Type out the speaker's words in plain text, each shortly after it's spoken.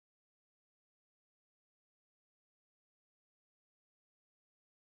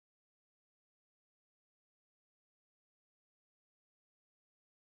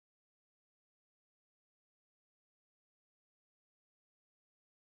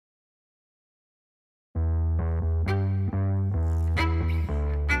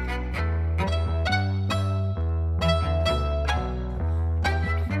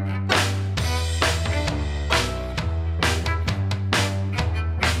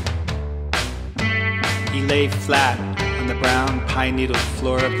He lay flat on the brown pine-needled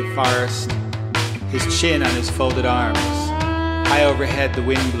floor of the forest, his chin on his folded arms. High overhead the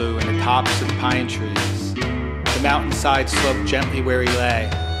wind blew in the tops of the pine trees. The mountainside sloped gently where he lay.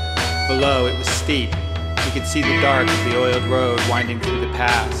 Below it was steep. He could see the dark of the oiled road winding through the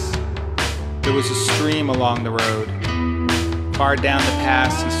pass. There was a stream along the road. Far down the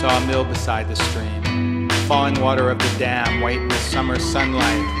pass he saw a mill beside the stream. Falling water of the dam white in the summer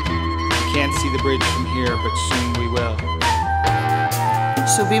sunlight. We can't see the bridge from here, but soon we will.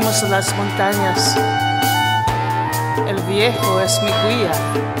 Subimos las montañas. El viejo es mi guía.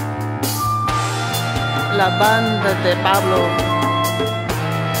 La banda de Pablo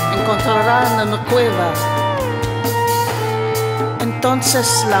encontrarán una cueva.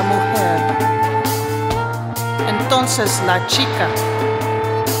 Entonces la mujer, entonces la chica.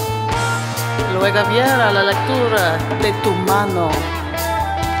 Luego viera la lectura de tu mano.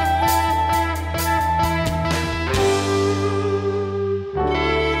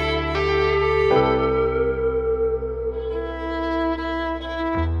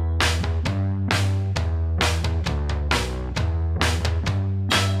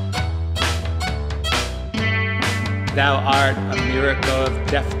 Thou art a miracle of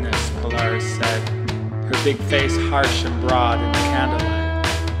deafness, Polaris said, her big face harsh and broad in the candlelight.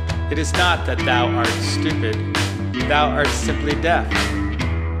 It is not that thou art stupid, thou art simply deaf.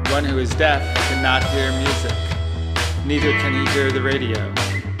 One who is deaf cannot hear music, neither can he hear the radio.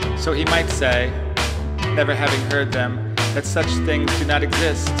 So he might say, never having heard them, that such things do not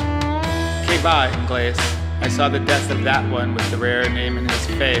exist. Que va, inglés? I saw the death of that one with the rare name in his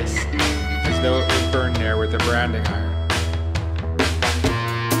face, as though it would burn there with a branding iron.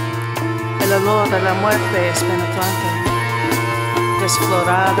 El olor de la muerte es penetrante,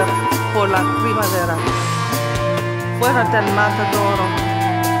 desflorada por la primavera. Fuera del matadero,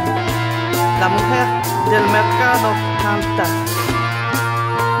 la mujer del mercado canta.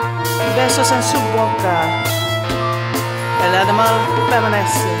 Besos en su boca, el animal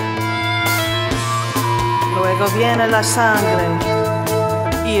permanece. Luego viene la sangre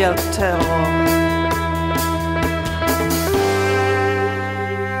y el terror.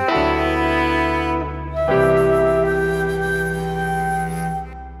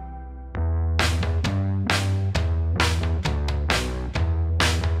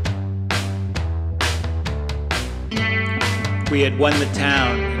 We had won the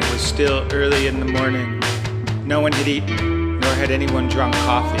town, and it was still early in the morning. No one had eaten, nor had anyone drunk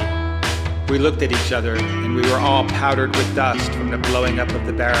coffee. We looked at each other, and we were all powdered with dust from the blowing up of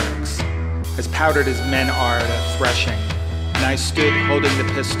the barracks, as powdered as men are at a threshing. And I stood holding the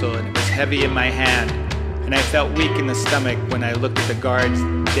pistol, and it was heavy in my hand, and I felt weak in the stomach when I looked at the guards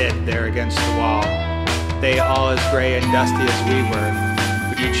dead there against the wall. They all as gray and dusty as we were,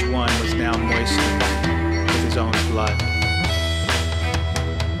 but each one was now moistened with his own blood.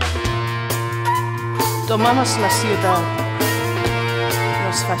 Tomamos la ciudad.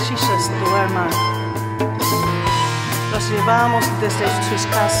 Los fascistas duerman. Los llevamos desde sus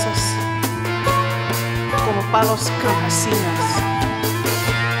casas como palos campesinos.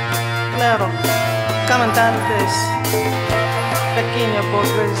 Claro, comandantes, pequeña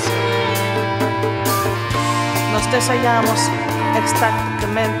burguesa. Nos desayamos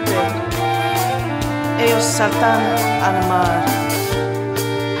exactamente. Ellos saltan al mar.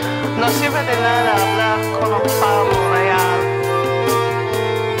 No sirve de nada hablar con un pavo real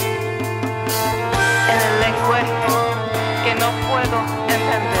en el lenguaje que no puedo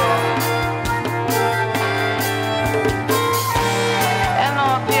entender. Él no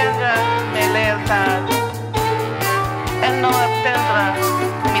tendrá mi lealtad, él no obtendrá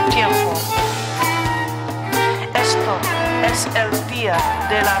mi tiempo. Esto es el día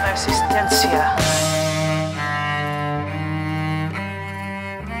de la resistencia.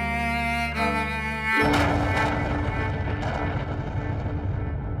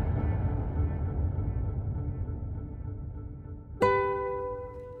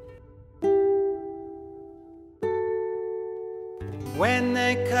 When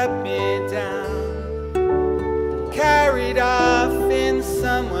they cut me down, carried off in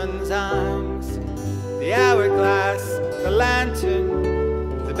someone's arms, the hourglass, the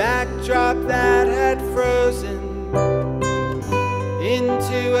lantern, the backdrop that had frozen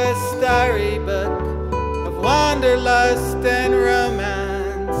into a starry book of wanderlust and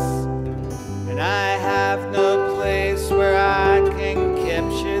romance. And I have no place where I can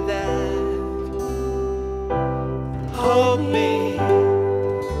capture that. Hold me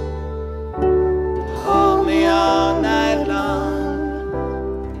all night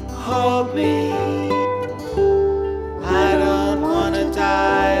long. Hold me. I don't wanna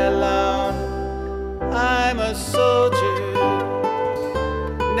die alone.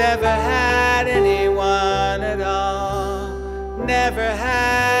 never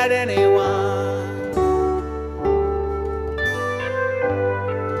had anyone.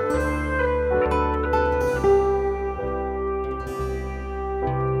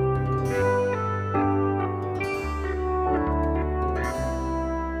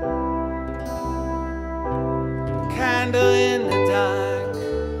 Candle in the dark,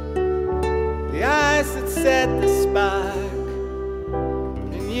 the eyes that set the spark,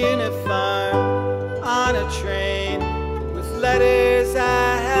 in uniform on a train with letters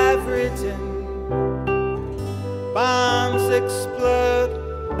I have written. Bombs explode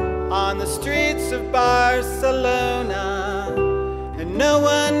on the streets of Barcelona, and no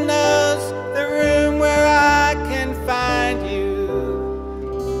one knows the room where I can find you.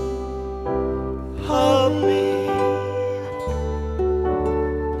 Hold me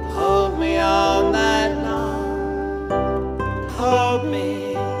all night long. Hold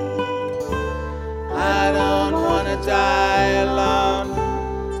me, I don't want to die alone.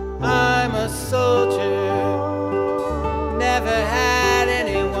 I'm a soldier, never had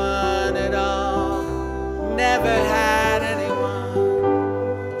anyone at all. Never had anyone.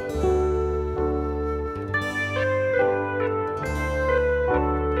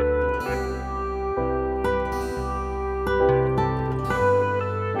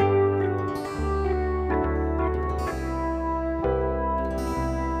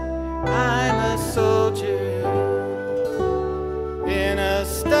 I'm a soldier in a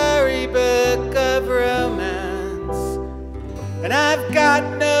storybook of romance, and I've got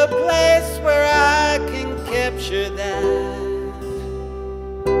no place where I can capture that.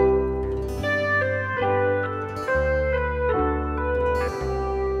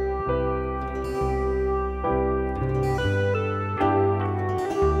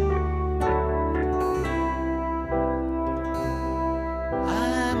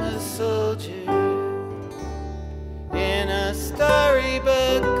 Soldier in a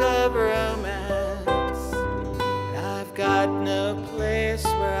storybook of romance, I've got